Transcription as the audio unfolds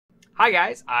Hi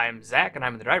guys, I'm Zach and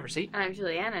I'm in the driver's seat. I'm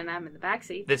Juliana and I'm in the back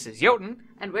seat. This is Jotun.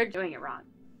 And we're doing it wrong.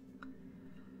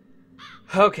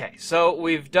 Okay, so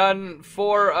we've done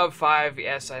 4 of 5.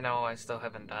 Yes, I know I still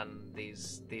haven't done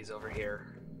these over here.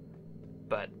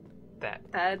 But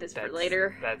that's for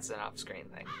later. That's an off-screen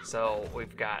thing. So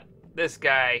we've got this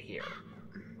guy here.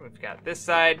 We've got this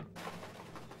side.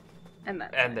 And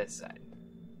this side.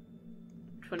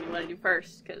 Which one do you want to do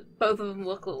first? Because both of them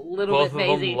look a little bit mazy.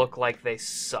 Both of them look like they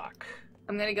suck.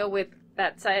 I'm going to go with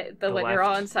that side. The one left. you're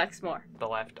on sucks more. The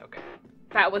left, okay.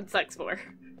 That one sucks more.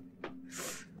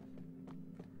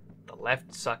 The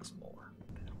left sucks more.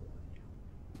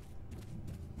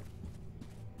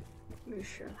 You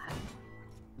sure have.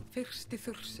 Fyrsti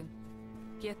þursin,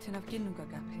 getinn af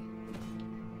ginnungagapi,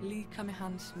 líkami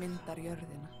hans myndar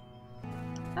jörðina.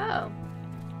 Oh.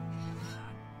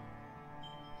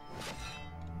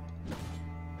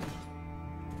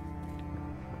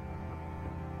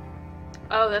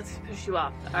 Oh, that's to push you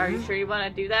off. Are you sure you want to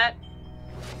do that?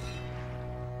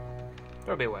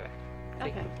 There'll be a way.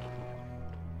 Okay.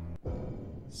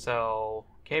 So,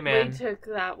 came in. We took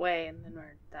that way and then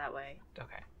we're that way.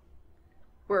 Okay.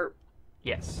 We're...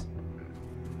 Yes.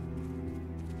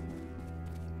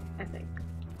 I think.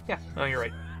 Yeah, no, you're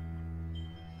right.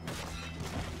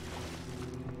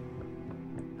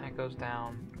 That goes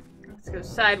down. Let's go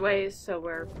sideways so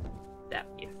we're... that.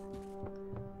 Yeah.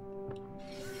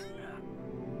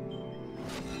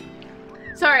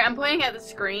 Sorry, I'm pointing at the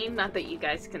screen. Not that you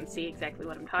guys can see exactly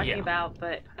what I'm talking about,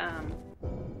 but,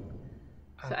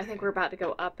 So I think we're about to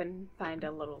go up and find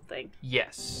a little thing.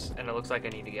 Yes, and it looks like I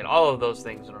need to get all of those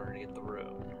things in order to get the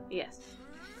room. Yes.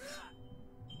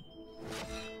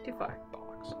 Too far.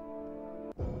 Bollocks.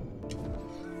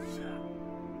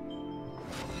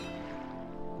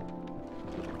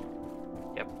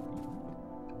 Yep.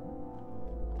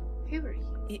 Who are you?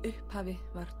 Í upphafi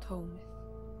var tómið,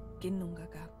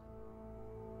 ginnungagap.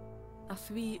 Af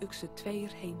því uxu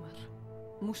tveir heimar,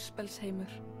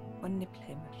 múspelsheimur og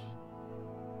niblheimur.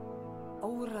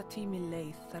 Óratími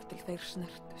leið þar til þeir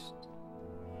snertust,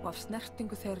 og af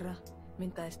snertingu þeirra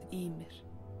myndaðist Ýmir,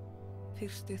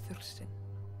 fyrsti þursin.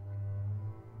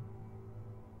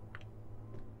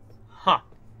 Huh.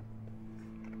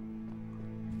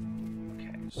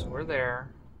 Okay, so we're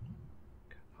there.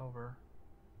 Go over.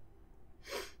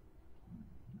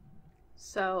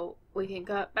 So we can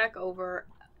go back over,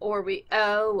 or we...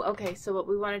 Oh, okay, so what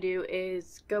we want to do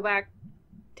is go back,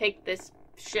 take this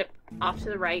ship off to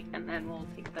the right, and then we'll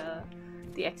take the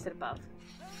exit above.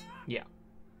 Yeah.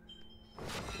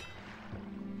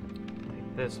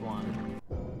 Like this one.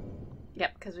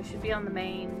 Yep, because we should be on the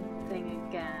main thing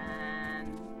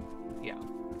again. Yeah.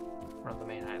 We're on the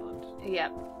main island.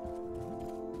 Yep.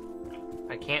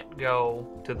 I can't go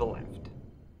to the left.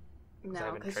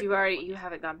 No, because you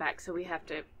haven't gone back, so we have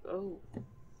to... Oh.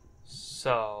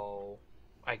 So,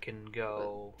 I can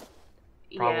go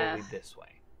probably this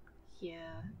way.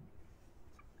 Yeah.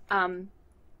 No.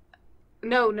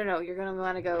 You're gonna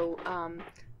want to go,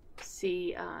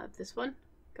 see, this one.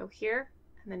 Go here,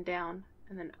 and then down,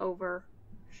 and then over.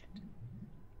 Shit.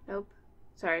 Nope.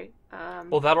 Sorry.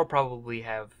 Well, that'll probably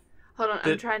have... Hold on,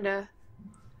 I'm trying to...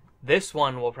 This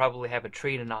one will probably have a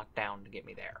tree to knock down to get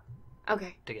me there.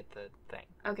 Okay. To get the thing.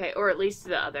 Okay, or at least to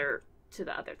the other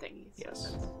thing.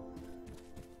 Yes.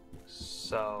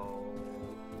 So...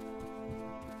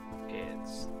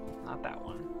 It's not that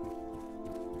one.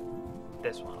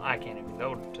 This one. I can't even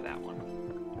go to that one.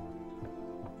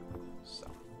 So.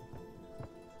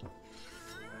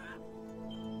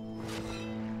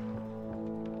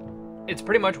 It's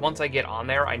pretty much once I get on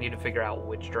there, I need to figure out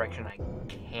which direction I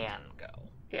can go.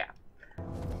 Yeah.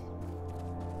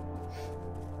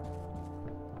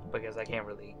 Because I can't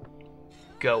really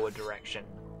go a direction.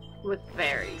 With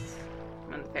fairies.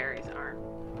 When the fairies aren't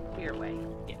your way.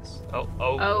 Yes.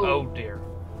 Oh dear.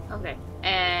 Okay.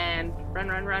 And run.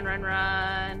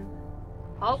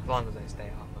 Halt. As long as I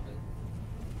stay off of it.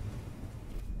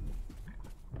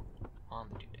 On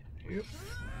the doodad. Yep.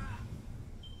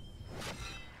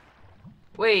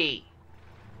 Wait.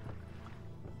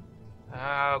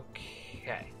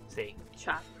 Okay. See.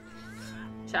 Chop.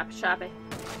 Choppy.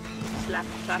 Slap.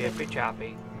 Chippy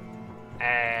choppy.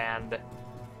 And...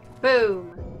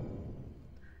 Boom.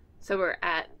 So we're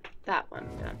at that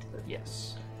one down to the...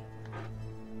 Yes.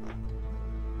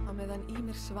 Á meðan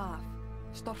Ýmir svaf,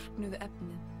 storknuðu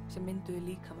efnin sem mynduðu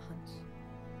líkama hans.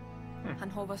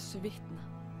 Hann hóf að svitna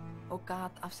og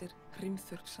gat af sér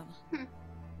hrimþurrksana.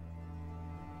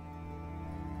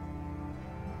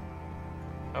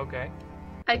 Okay.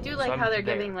 I do like how they're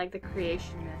giving like the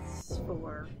creation myths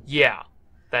for... Yeah,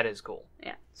 that is cool.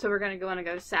 Yeah. So we're gonna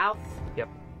go south. Yep.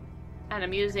 And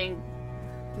I'm using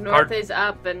north is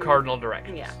up and... Cardinal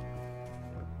directions. Yeah.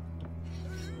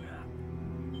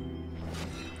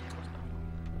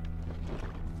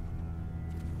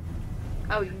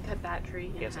 Oh, you can cut that tree.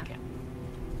 Yes, I can.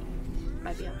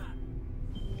 Might be up.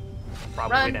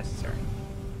 Probably Run. necessary.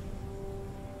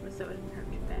 So it wouldn't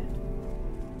hurt too bad.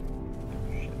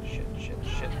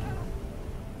 Shit.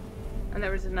 And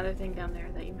there was another thing down there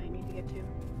that you might need to get to.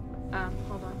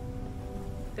 Hold on.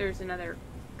 There's another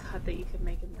cut that you could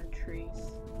make in the trees.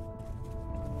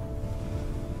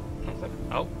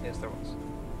 Oh, yes, there was.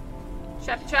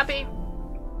 Choppy!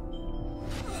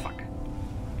 Fuck.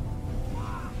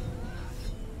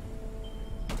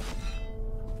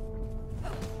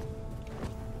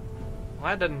 Well,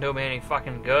 that doesn't do me any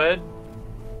fucking good.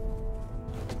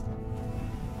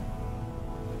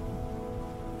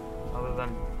 Other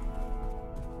than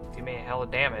do me a hell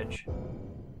of damage.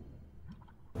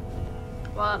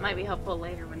 Well, it might be helpful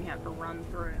later when you have to run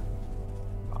through.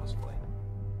 Possibly.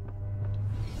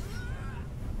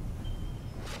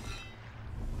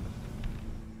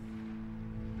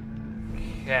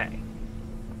 Okay.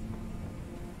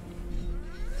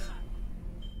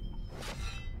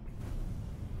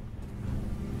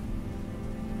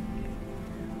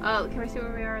 Oh, can we see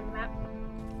where we are on the map?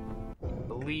 I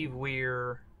believe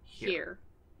we're here.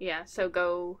 Yeah, so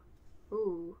go...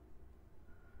 Ooh.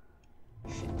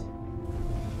 Shit.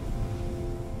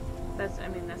 That's the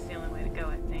only way to go,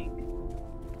 I think.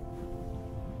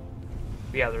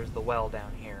 Yeah, there's the well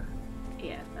down here.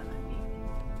 Yeah, that might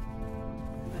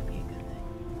be a good thing.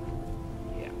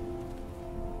 Yeah.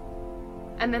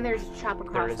 And then there's a chop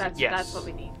across. Yes. That's what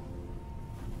we need.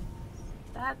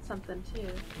 That's something too.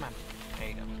 Come on. There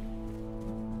you go.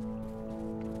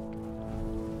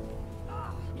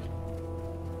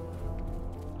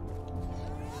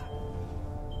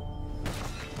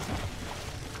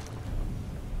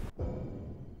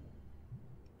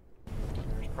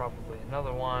 There's probably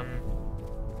another one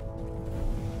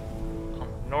on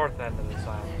the north end of this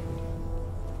island.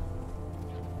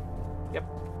 Yep.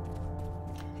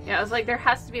 Yeah, I was like, there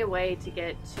has to be a way to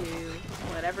get to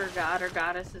whatever god or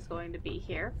goddess is going to be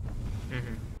here.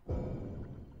 Mm-hmm.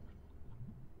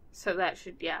 So that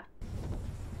should, yeah.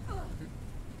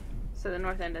 So the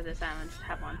north end of this island should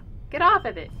have one. Get off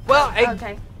of it! Well,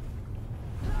 okay.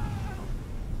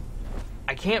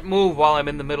 I can't move while I'm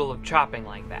in the middle of chopping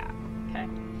like that. Okay.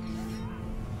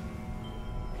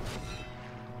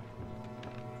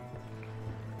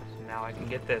 So now I can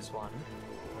get this one.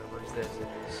 Whatever this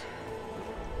is.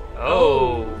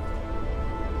 Oh!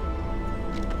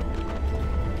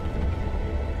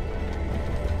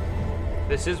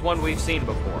 This is one we've seen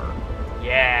before.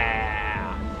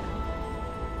 Yeah!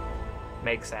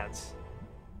 Makes sense.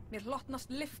 Mér hlotnast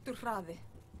liftur hraði.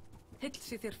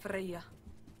 Hilsi þér Freyja.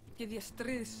 Gið ég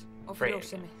stríðs og Freyja.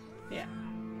 frjósemi. Yeah.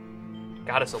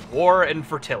 Goddess of war and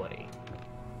fertility.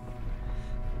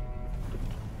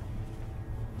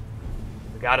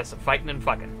 The goddess of fighting and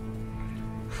fucking.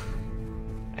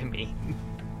 I mean...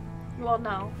 Well,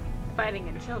 no. Fighting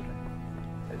in children.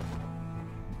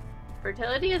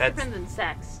 Fertility is That's- different than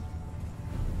sex.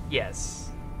 Yes.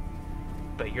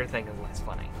 But your thing is less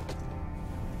funny.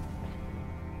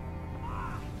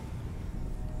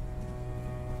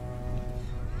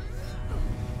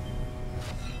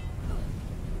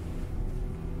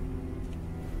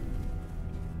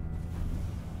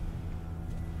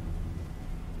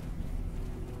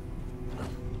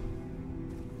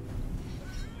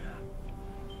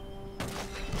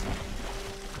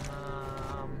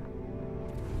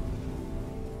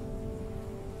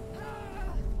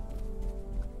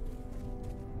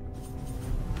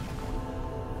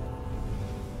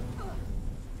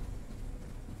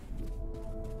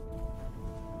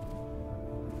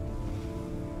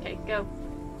 Okay, go.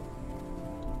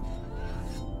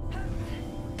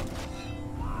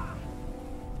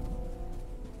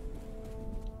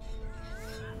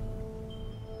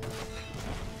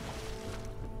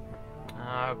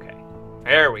 Okay.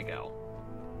 There we go.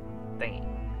 Thingy.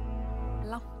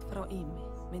 Langt frá Ími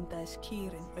myndaðist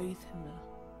kýrin auðhumla.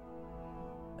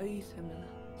 Auðhumla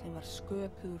sem var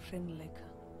sköpuð úr hreinleika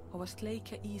og var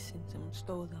sleikja ísinn sem hún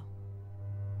stóð á.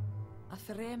 Að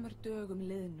 3 dögum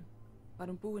liðnum var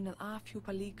hún búin að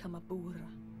afhjúpa líkama búra,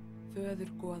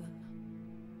 föður goðanna.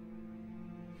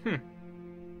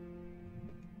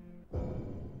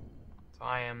 So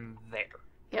I am there.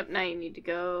 Yep, now you need to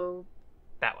go...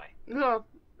 That way. Well,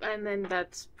 and then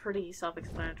that's pretty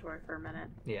self-explanatory for a minute.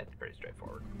 Yeah, it's pretty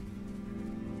straightforward.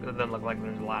 It doesn't look like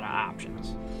there's a lot of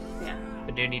options. Yeah.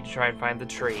 I do need to try and find the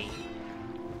tree.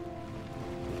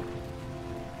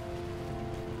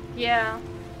 Yeah.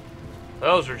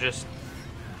 Those are just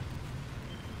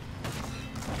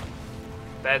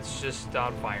That's just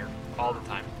on fire all the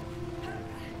time.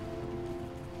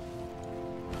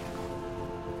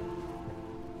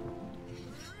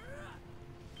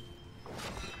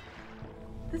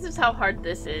 This is how hard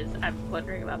this is. I'm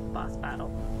wondering about the boss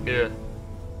battle. Yeah.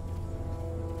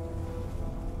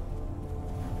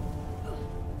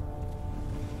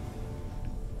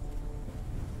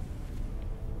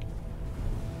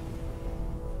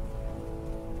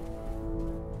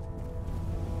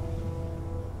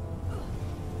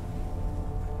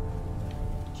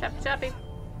 Choppy choppy.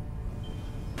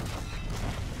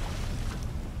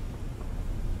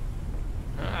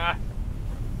 Ah.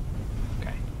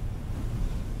 Okay.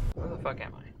 Where the fuck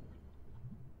am I?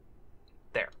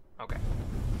 There. Okay.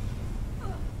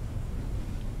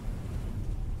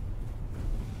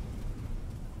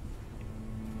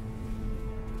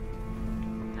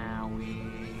 Now we...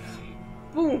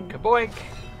 Boom! Kaboink!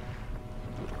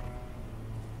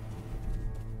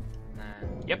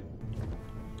 Yep.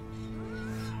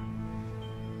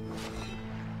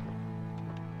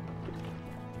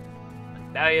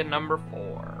 Medallion number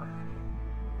 4.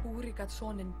 Húri gat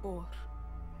soninn Bor,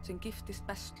 sem giftist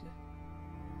Bestlu.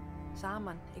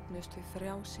 Saman eignuðust þau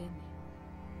 3 syni,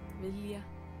 Vilja,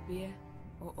 Ve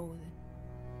og Óðinn.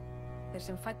 Þeir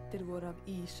sem fæddir voru af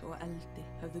ís og eldi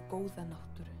höfðu góða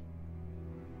náttúru.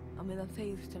 Á meðan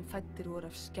þeir sem fæddir voru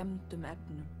af skemmdum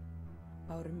efnum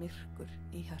báru myrkur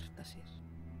í hjarta sér.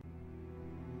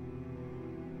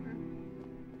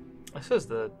 This is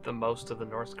the most of the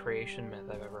Norse creation myth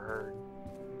I've ever heard.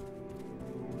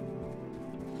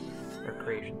 Or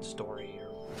creation story,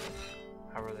 or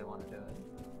however they want to do it.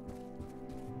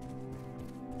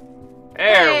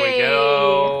 There we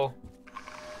go!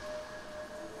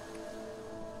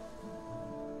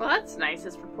 Well, that's nice.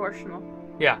 It's proportional.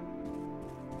 Yeah.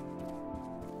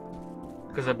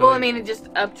 Because I believe... Well, I mean, it just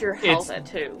upped your health at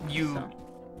 2.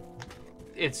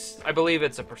 I believe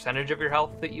it's a percentage of your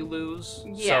health that you lose,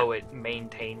 so it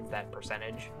maintains that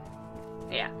percentage.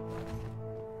 Yeah.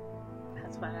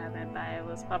 That's what I meant by it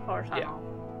was proportional. Yeah.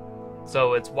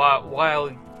 So it's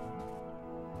while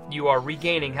you are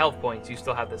regaining health points, you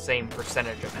still have the same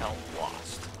percentage of health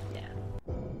lost. Yeah.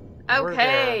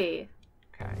 Okay.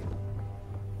 Okay.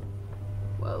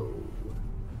 Whoa.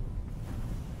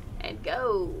 And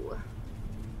go.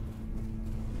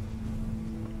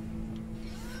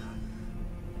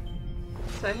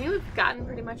 So I think we've gotten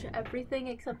pretty much everything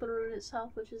except the route itself,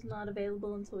 which is not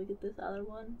available until we get this other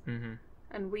one. Mm-hmm.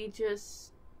 And we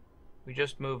just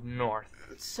moved north.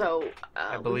 So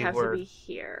I believe we have to be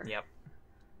here. Yep.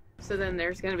 So then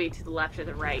there's going to be to the left or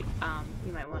the right.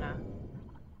 You might want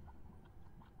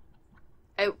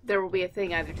to... there will be a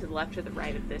thing either to the left or the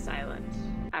right of this island.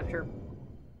 After...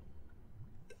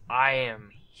 I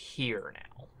am here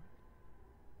now.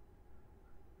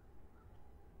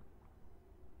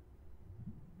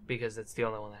 Because it's the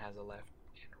only one that has a left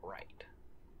and right.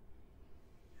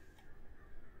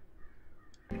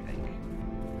 I think.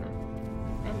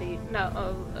 Indeed.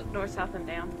 No, north, south, and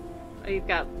down. Oh, you've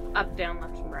got up, down,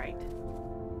 left, and right.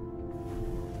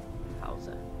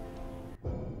 Pausa.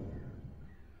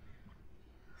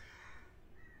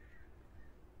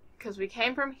 Because we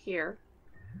came from here.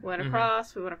 Went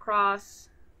across, we went across.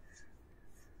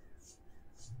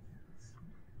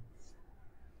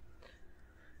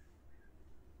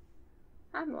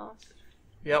 I'm lost.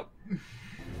 Yep.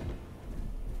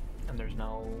 And there's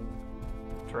no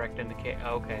direct indicate.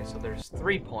 Okay, so there's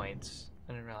 3 points.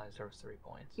 I didn't realize there was 3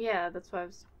 points. Yeah, that's why I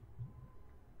was...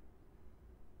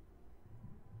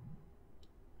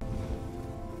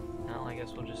 Well, I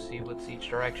guess we'll just see what's each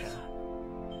direction.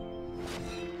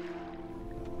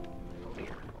 Over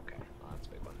here. Okay, well, that's a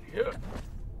big one. Yeah.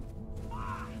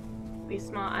 Be a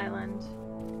small island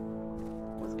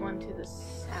with one to the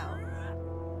south.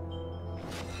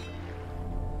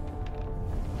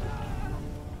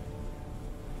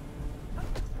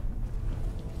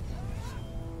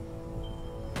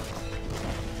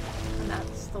 And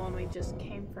that's the one we just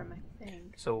came from, I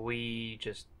think. So we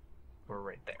just were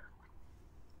right there.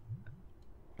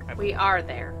 We are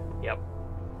there. Yep.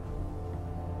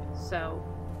 So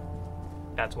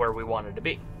That's where we wanted to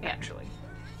be, yeah. actually.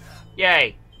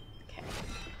 Yay! Okay.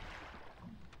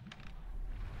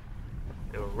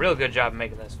 Do a real good job of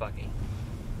making this funky.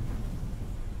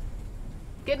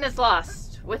 Getting us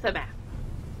lost with a map.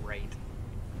 Right.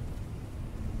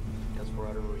 Because for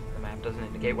whatever reason, the map doesn't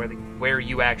indicate where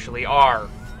you actually are.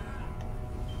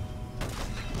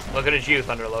 Look at his you,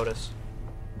 Thunder Lotus.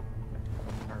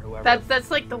 Or whoever.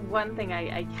 That's like the one thing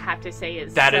I have to say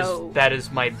is that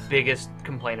is my biggest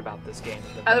complaint about this game.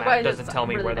 That the map doesn't tell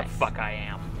me really where the nice. fuck I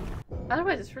am.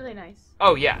 Otherwise, it's really nice.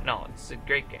 Oh yeah, no, it's a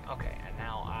great game. Okay, and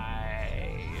now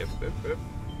I Yep, yep, yep.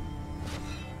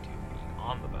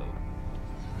 On the boat.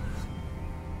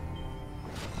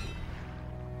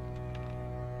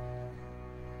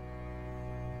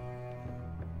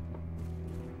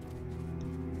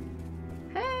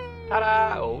 Hey!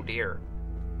 Ta-da! Oh dear.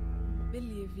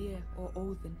 Vilji vé og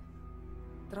óðinn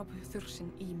drápu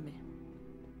þursinn Ými.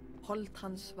 Hold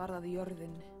hans varð að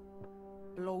jörðinni,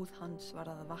 blóð hans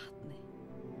varð að vatni.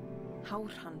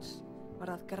 Hár hans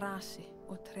varð að grasi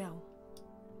og trjá.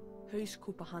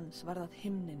 Hauskúpa hans varð að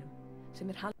himninum,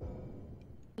 sem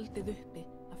haldið uppi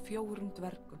af 4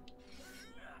 dvergum.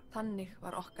 Þannig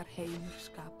var okkar heimur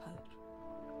skapaður.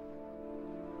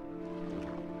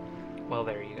 Well,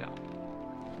 there you go.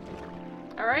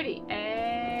 Alrighty,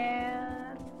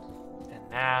 and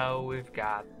now we've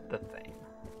got the thing.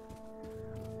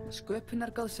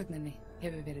 Sköpunar goðsögninni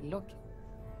hefur verið lokið.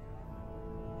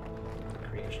 The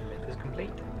creation myth is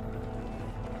complete.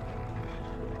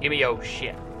 Give me your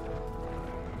shit.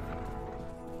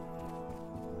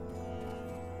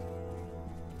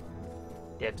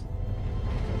 Dibs.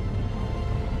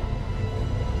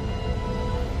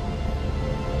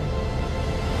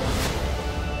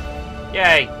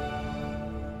 Yay!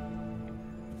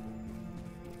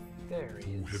 There he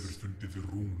Þú is. hefur fundið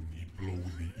rún í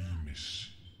blóði Ýmis.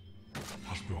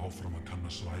 Haltu áfram að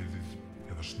kanna svæðið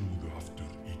eða snúðu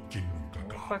aftur í What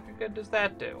ginnungagal. fucking good does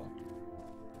that do?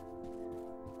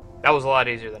 That was a lot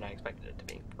easier than I expected it to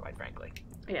be, quite frankly.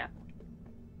 yeah.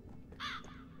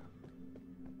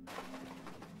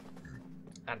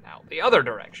 And now the other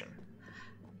direction.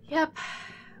 Yep.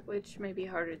 Which may be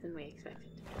harder than we expected.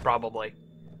 Probably.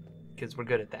 Because we're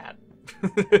good at that.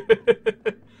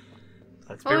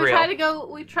 Let's be Well,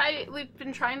 real. we've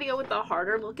been trying to go with the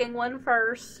harder looking one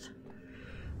first.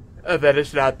 That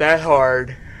it's not that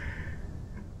hard.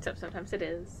 Except sometimes it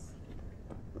is.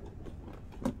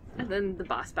 And then the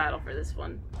boss battle for this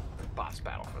one. The boss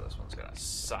battle for this one's gonna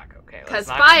suck, okay? 'Cause Let's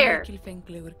not... fire!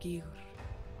 Mikilfenglegur gígur,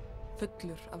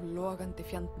 fullur af logandi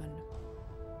fjandmönnum.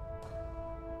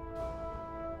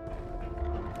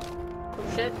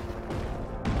 Oh shit.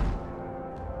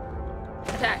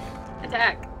 Attack!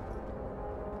 Attack!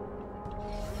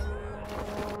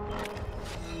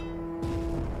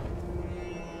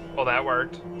 Oh, that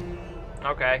worked.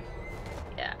 Okay.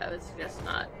 Yeah, I was just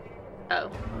not. Oh,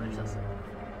 there's also.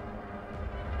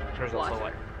 There's also Water.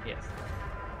 like... Yes.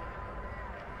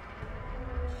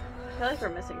 I feel like we're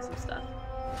missing some stuff.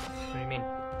 What do you mean?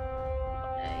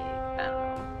 I don't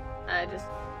know. I just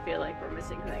feel like we're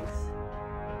missing things.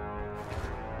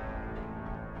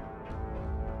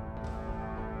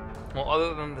 Well,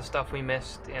 other than the stuff we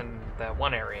missed in that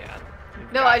one area. we've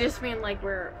No, got- I just mean like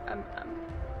we're.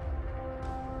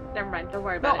 Never mind. Don't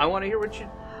worry No, about I it. want to hear what you...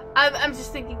 I'm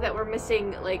just thinking that we're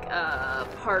missing like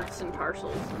parts and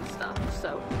parcels and stuff.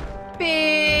 So,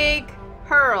 big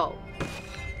pearl.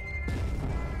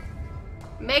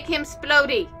 Make him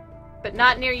splody, but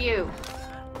not near you.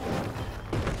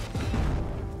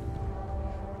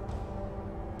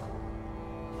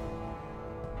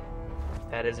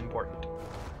 That is important.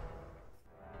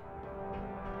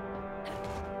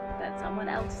 That someone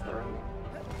else threw.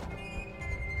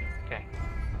 Okay.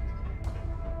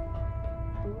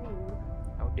 Ooh.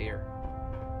 Oh dear.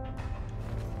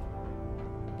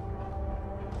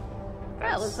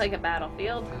 That looks like a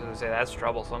battlefield. I was gonna say, that's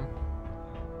troublesome.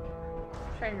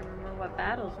 I'm trying to remember what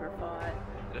battles were fought.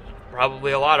 There's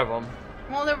probably a lot of them.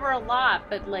 Well, there were a lot,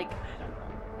 but like, I don't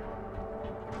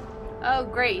know. Oh,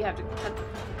 great! You have to cut the.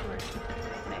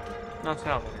 No, it's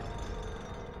not.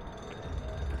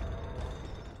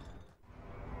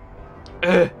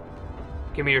 Ugh.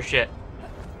 Give me your shit.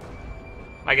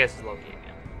 I guess it's Loki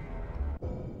again.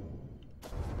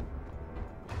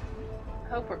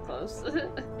 Hope we're close.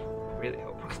 Really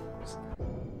hope we're close.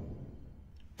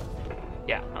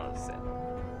 Yeah, no, that's it.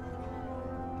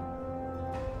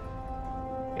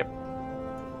 Yep.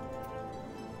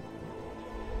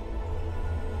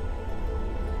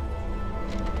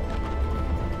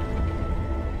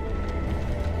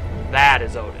 That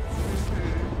is Odin.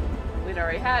 We'd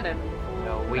already had him.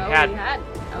 No, we No, hadn't. We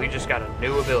hadn't. We Okay. just got a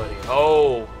new ability.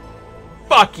 Oh,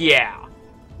 fuck yeah!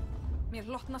 Mér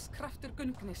lotnast kraftur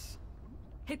Gungnis.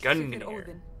 Heill Gungnir. fyrir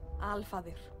Óðinn,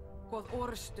 alfaðir, goð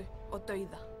orustu og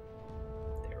dauða.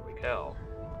 There we go.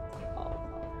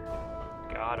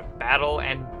 God of battle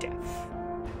and death.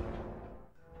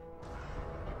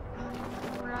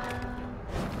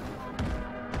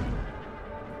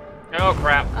 Oh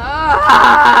crap.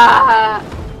 Ah!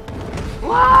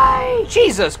 Why?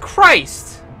 Jesus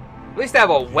Christ! At least I have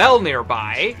a well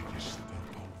nearby.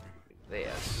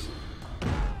 This.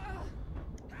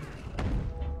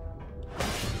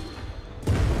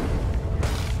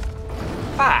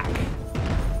 Fuck.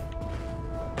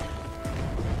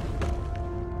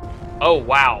 Oh,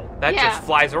 wow. That Yeah. just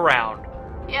flies around.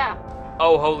 Yeah.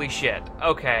 Oh, holy shit.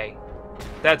 Okay.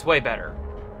 That's way better.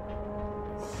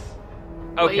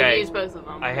 Well, you Okay. used both of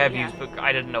them. I have yeah. used, but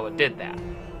I didn't know it did that.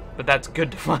 But that's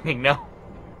good to fucking know.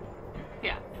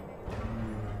 Yeah.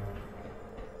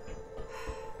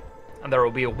 And there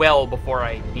will be a well before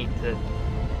I need to...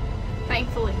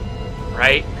 Thankfully.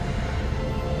 Right?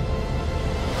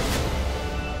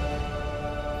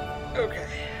 Okay.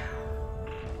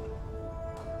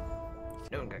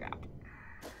 Snúngagap.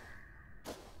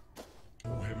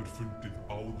 Þú hefur fundið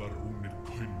báðar rúnir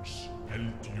Kauns,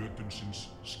 held Jötunsins,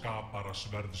 skapara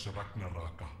sverðs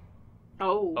Ragnaraka.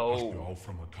 Oh. Haltu Oh.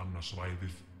 áfram að kanna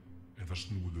svæðið, eða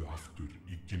snúðu aftur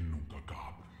í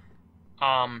Ginnungagap.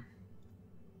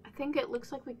 I think it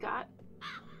looks like we got...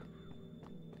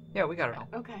 Yeah, we got it all.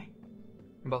 Okay.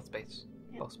 In both spaces.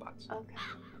 Yeah. Both spots. Okay.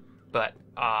 But,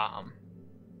 I'm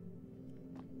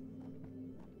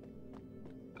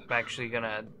actually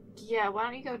gonna... Yeah, why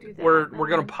don't you go do that? We're and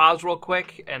gonna then- pause real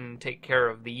quick and take care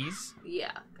of these.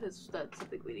 Yeah, because that's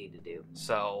something we need to do.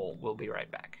 So, we'll be right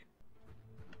back.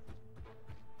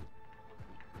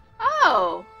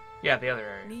 Oh! Yeah, the other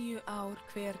area. 9 ár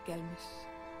hvergelmis.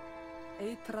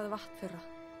 Eitrað vatn þeirra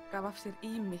gaf af sér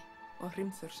ími og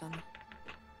hrimþursanna.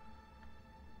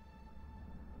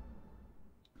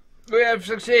 We have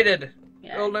succeeded!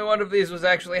 Yeah. Only one of these was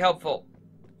actually helpful.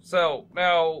 So,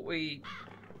 now we...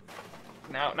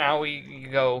 Now we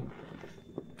go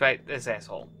fight this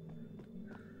asshole.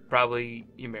 Probably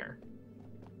Ymir.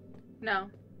 No,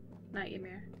 not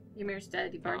Ymir. Ymir's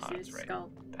dead. You've already seen his that's right. skull.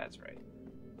 That's right.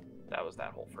 That was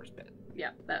that whole first bit.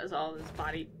 Yeah, that was all his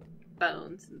body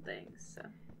bones and things, so...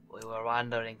 We were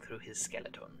wandering through his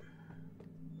skeleton.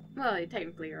 Well,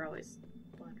 technically you're always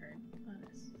wandering on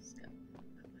his skull.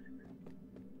 But whatever.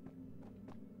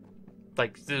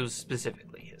 Like, it was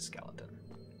specifically his skeleton.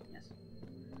 Yes.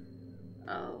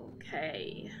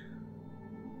 Okay.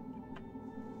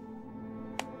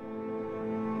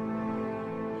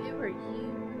 Who are you?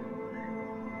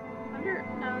 Wonder...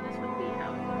 No, this would be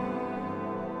how...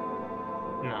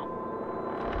 No.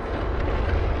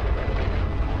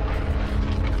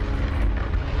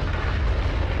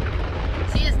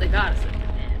 She is the goddess of the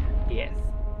dead. Yes.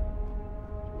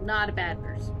 Not a bad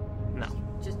person. No.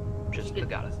 Just Just you the could-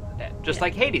 goddess of the dead. Just Yeah.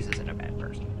 like Hades isn't a bad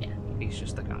person. Yeah. He's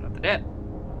just the god of the dead.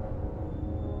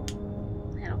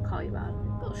 I don't call you out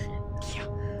on bullshit. Yeah.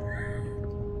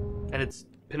 And it's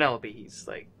Penelope he's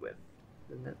like with.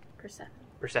 Isn't it?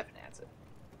 Persephone has it.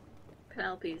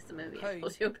 Penelope is the movie I Hey.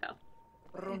 told you about.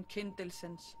 Rún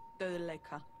kyndilsins,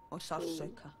 döðleika og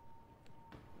sársauka.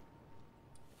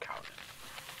 Coward.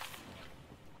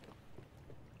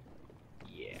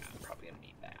 Yeah, I'm probably gonna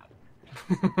need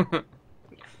that.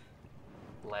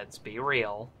 Let's be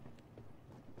real.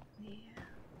 Yeah.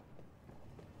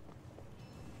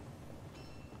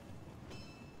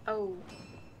 Oh.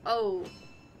 Oh.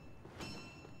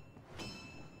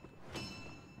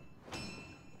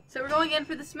 So we're going in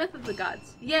for the Smith of the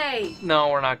Gods. Yay! No,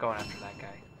 we're not going after that guy.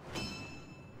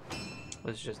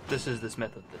 This is the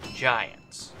Smith of the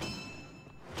Giants.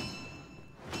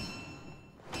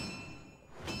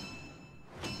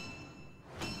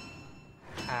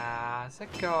 How's it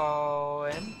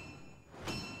going?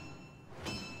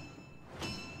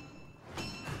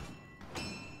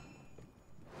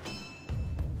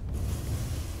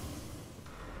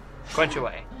 Quench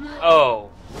away. Oh.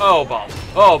 Oh, balls.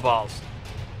 Oh, balls.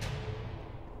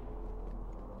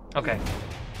 Okay.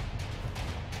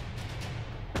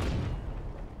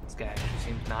 This guy actually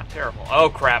seems not terrible. Oh,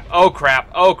 crap. Oh, crap.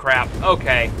 Oh, crap.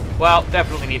 Okay. Well,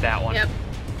 definitely need that one. Yep.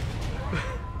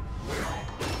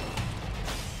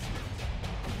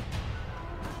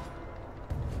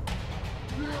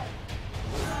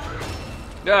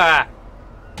 Ah!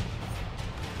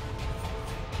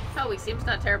 Oh, he seems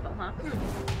not terrible, huh?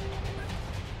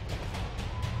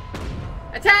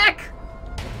 Attack!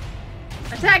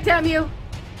 Attack, damn you!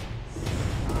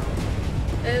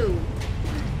 Ooh.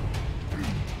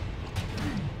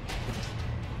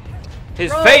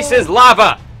 His Roll. face is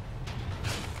lava!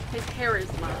 His hair is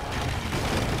lava.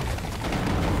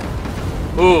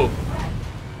 Ooh.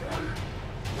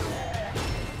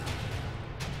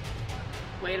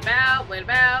 Wait about, wait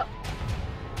about.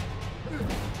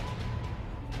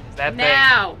 Is that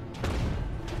Now!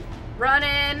 Run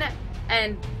in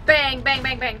and bang, bang,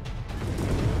 bang, bang.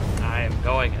 thing? I am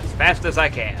going as fast as I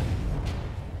can.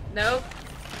 Nope.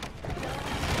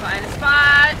 Find a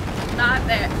spot. Not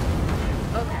there.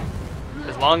 Okay.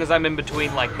 As long as I'm in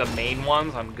between, like, the main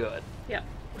ones, I'm good. Yep.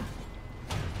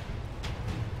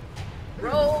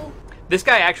 Roll. This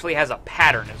guy actually has a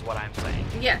pattern, is what I'm saying.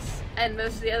 Yes, and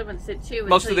most of the other ones did too.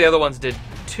 Most of the other ones did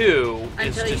too.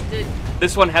 Until you did.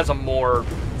 This one has a more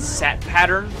set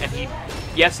pattern, and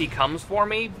yes, he comes for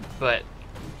me, but.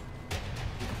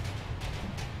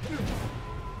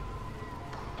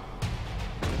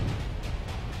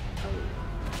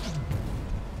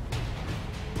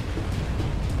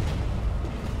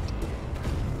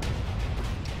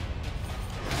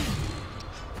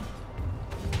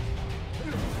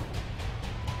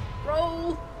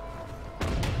 Roll.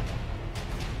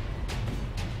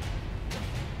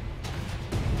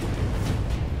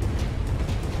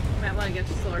 Might want to give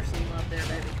Solar some love there,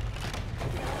 baby.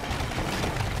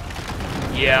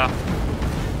 Yeah.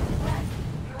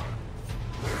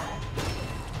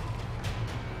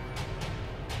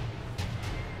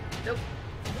 Nope.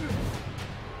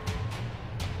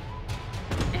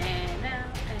 And now,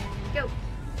 and go.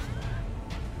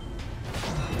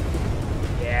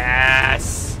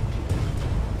 Yes.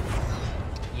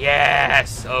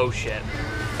 Yes. Oh shit.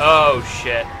 Oh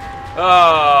shit.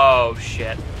 Oh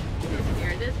shit. His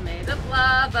spirit is made of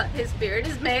lava. His spirit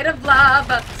is made of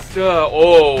lava.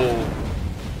 Oh.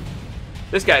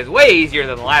 This guy's way easier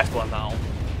than the last one, though.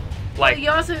 Like, he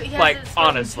has it split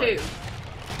honestly. in two.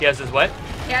 He has his what?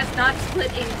 He has not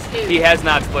split in two. He has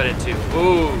not split in two.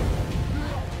 Ooh.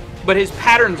 But his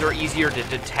patterns are easier to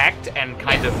detect and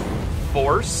kind of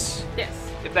force. Yes.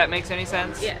 If that makes any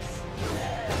sense. Yes.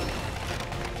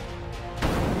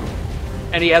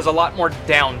 And he has a lot more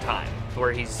downtime,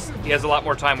 where he has a lot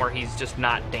more time where he's just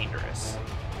not dangerous.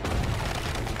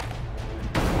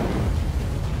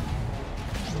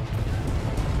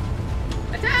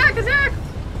 Attack! Attack!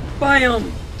 Bam!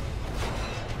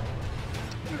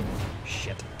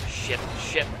 Shit. Shit.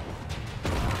 Shit.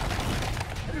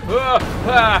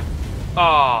 Ah!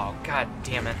 Oh, god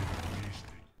damn it.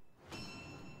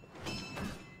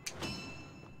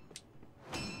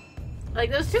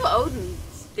 Like, those two Odins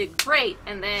did great,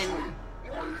 and then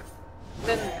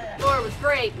Thor was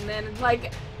great, and then,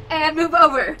 like, and move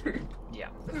over. Yeah.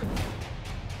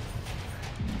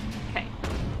 Okay.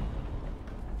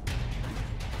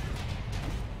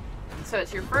 So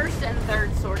it's your first and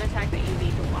third sword attack that you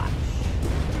need to watch.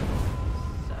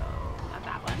 So, not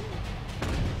that one.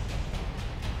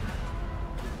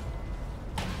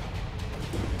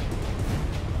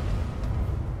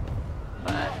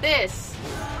 But this.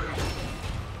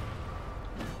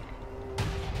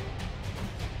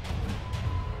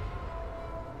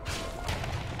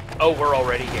 Oh, we're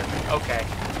already here. Okay.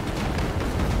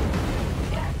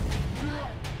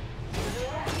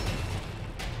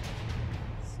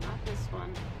 It's not this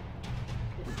one.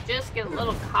 Just get a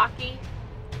little cocky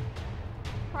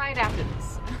right after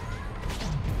this.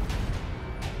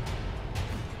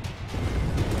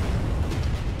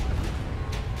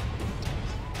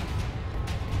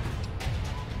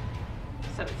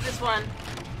 So it's this one.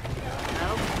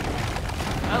 Nope.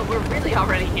 Oh, we're really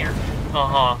already here.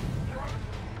 Uh-huh.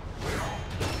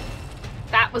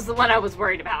 That was the one I was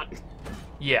worried about.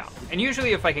 Yeah. And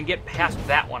usually if I can get past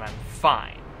that one, I'm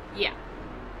fine. Yeah.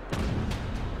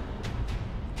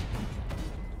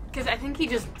 Because I think he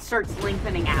just starts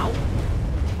lengthening out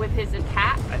with his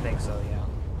attack. I think so, yeah.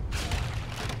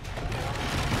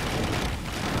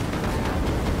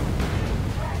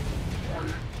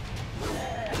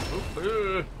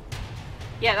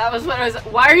 Yeah, that was what I was...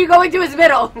 Why are you going to his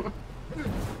middle?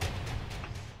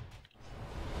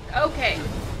 Okay.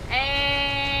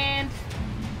 And...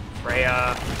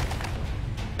 Freya.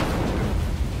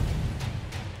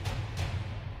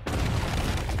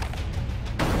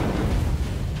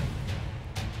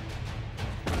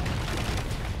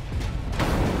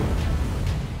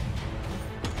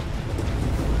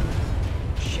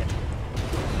 Shit.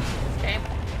 Okay.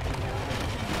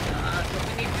 That's what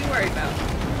we need to be worried about.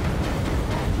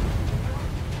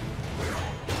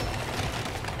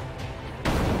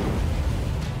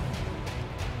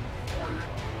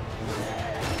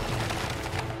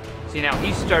 See, now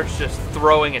he starts just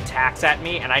throwing attacks at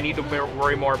me, and I need to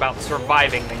worry more about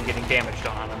surviving than getting damaged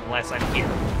on him unless I'm here.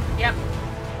 Yep.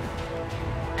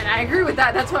 And I agree with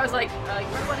that. That's why I was like, you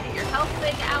might want to get your health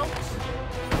thing out.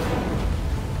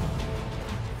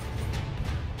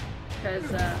 Because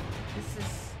this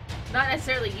is not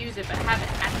necessarily use it, but have it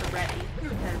at the ready.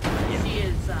 Because she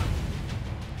is...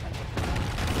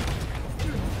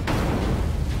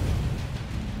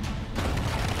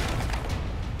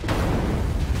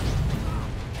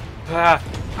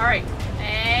 Alright,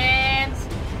 and...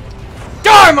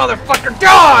 Die, motherfucker,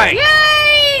 die!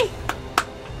 Yay!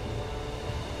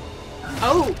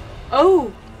 Oh!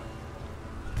 Oh!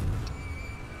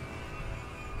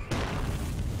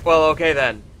 Well, okay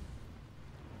then.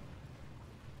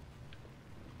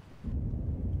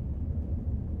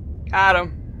 Got him.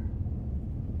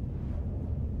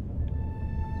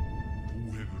 Þú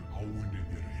hefur áunnið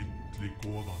þér hilli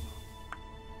goðana.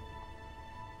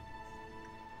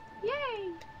 Yay!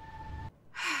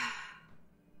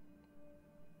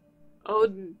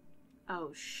 Odin.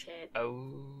 Oh shit.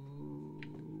 Oh,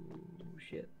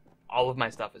 shit. All of my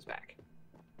stuff is back.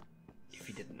 If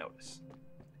you didn't notice.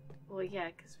 Well, yeah,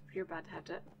 because you're about to have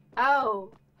to...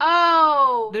 Oh!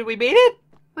 Oh! Did we beat it?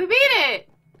 We beat it!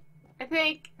 I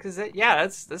think. Because, yeah,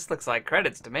 this looks like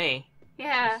credits to me.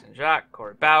 Yeah. Jacques,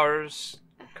 Corey Bowers,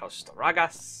 Costa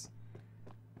Ragas,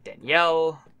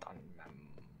 Danielle, Don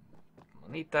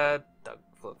Monita, Doug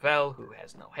Flavel, who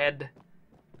has no head,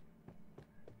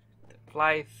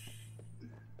 Blythe.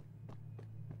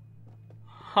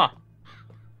 Huh.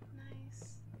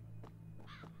 Nice.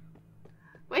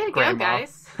 Way to Grandma. go,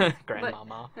 guys.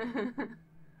 Grandmama.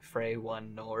 Frey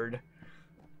 1 Nord.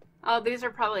 Oh, these are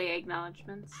probably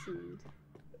acknowledgements and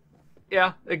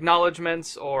Yeah,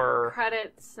 acknowledgements or...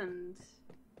 credits and...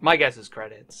 My guess is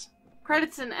credits.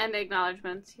 Credits and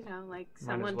acknowledgements, you know, like Might as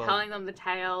someone well. telling them the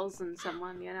tales and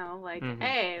someone, you know, like, Mhm.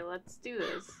 hey, let's do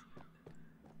this.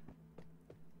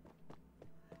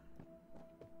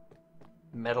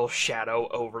 Metal Shadow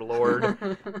Overlord.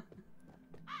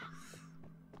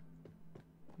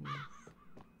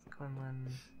 Quinlan.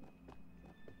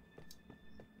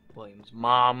 William's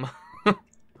mom.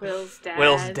 Will's dad.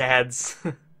 Will's dad's.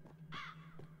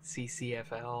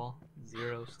 CCFL.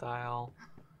 Zero Style.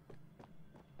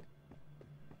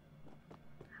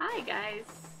 Hi, guys.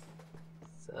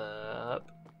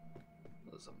 Sup?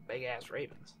 Those are some big ass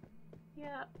ravens.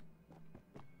 Yeah.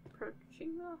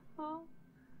 Approaching the hall.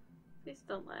 Please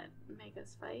don't make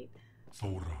us fight.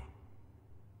 Þóra,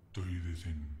 dauði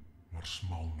þinn var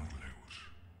smánarlegur.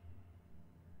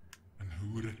 En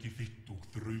hugrekki þitt og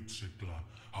þrautseigla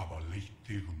hafa leitt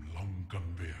þig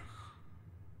langan veg.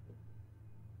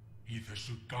 Í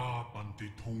þessu gapandi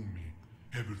tómi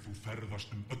hefur þú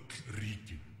ferðast öll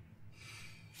ríkin.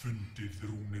 Fundið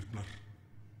rúnirnar,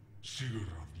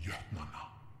 sigurað jötnana.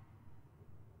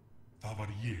 Það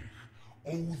var ég,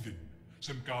 Óðinn,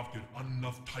 sem gaf þér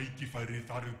annað tækifæri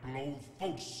þar blóð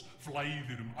Þórs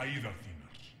flæðir æðar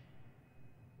þínar.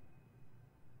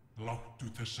 Láttu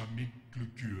þessa miklu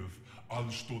gjöf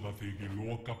aðstoða þig í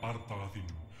loka bardaga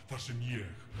þínum, þar sem ég,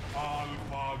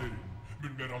 alfaðirinn,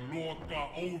 mun vera loka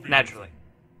óvinn. Naturally.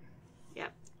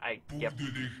 Yep. Yep.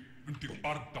 Búðu þig undir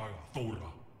bardaga,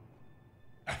 Þóra.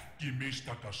 Ekki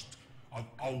mistakast að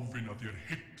ávinna þér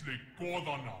hilli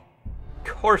goðana. Of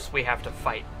course we have to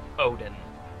fight Odin.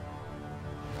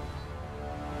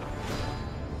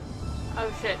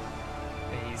 Oh shit.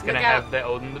 He's gonna Look out. have the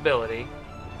Odin ability.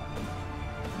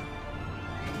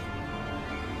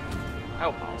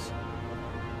 Oh, balls.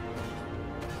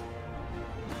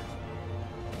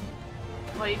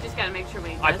 Well, you just gotta make sure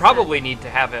we. I probably need to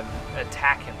have him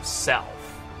attack himself.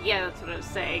 Yeah, that's what I was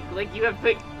saying. Like, you have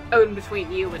to put Odin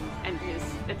between you and his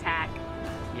attack.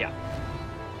 Yeah.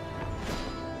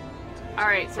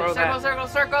 Alright, so Throw circle, that. circle,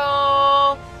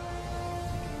 circle!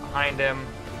 Behind him.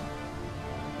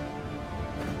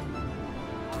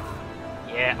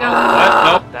 Yeah. Oh,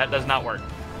 Ah! what? Nope, that does not work.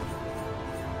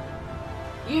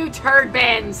 You turd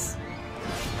bins!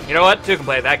 You know what? Two can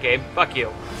play that game. Fuck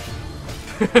you.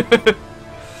 That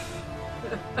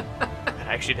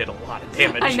actually did a lot of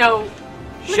damage. I know.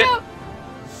 Shit. Look out.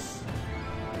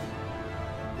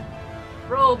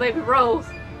 Roll, baby, roll.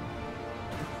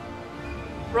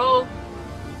 Roll.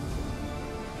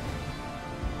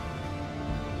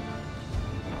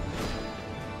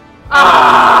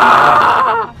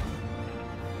 Ah!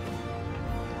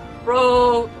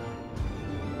 Roll.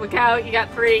 Look out, you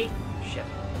got 3. Shit.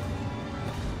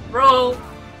 Roll.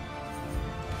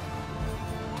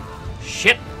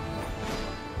 Shit.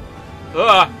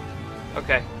 Ugh.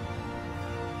 Okay.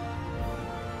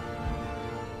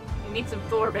 You need some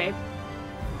Thor, babe.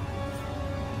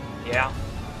 Yeah.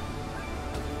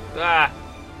 Ah.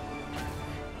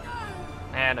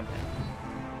 And I'm dead.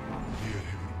 Þér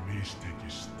hefur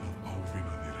mistekist að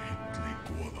ávinna þér hilli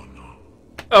goðana.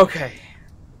 Okay.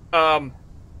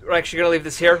 We're actually gonna leave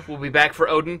this here. We'll be back for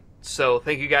Odin. So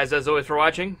thank you guys as always for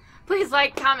watching. Please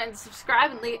like, comment,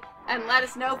 subscribe, and let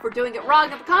us know if we're doing it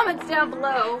wrong in the comments down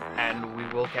below. And we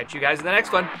will catch you guys in the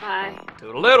next one. Bye.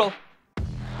 Toodle-doodle.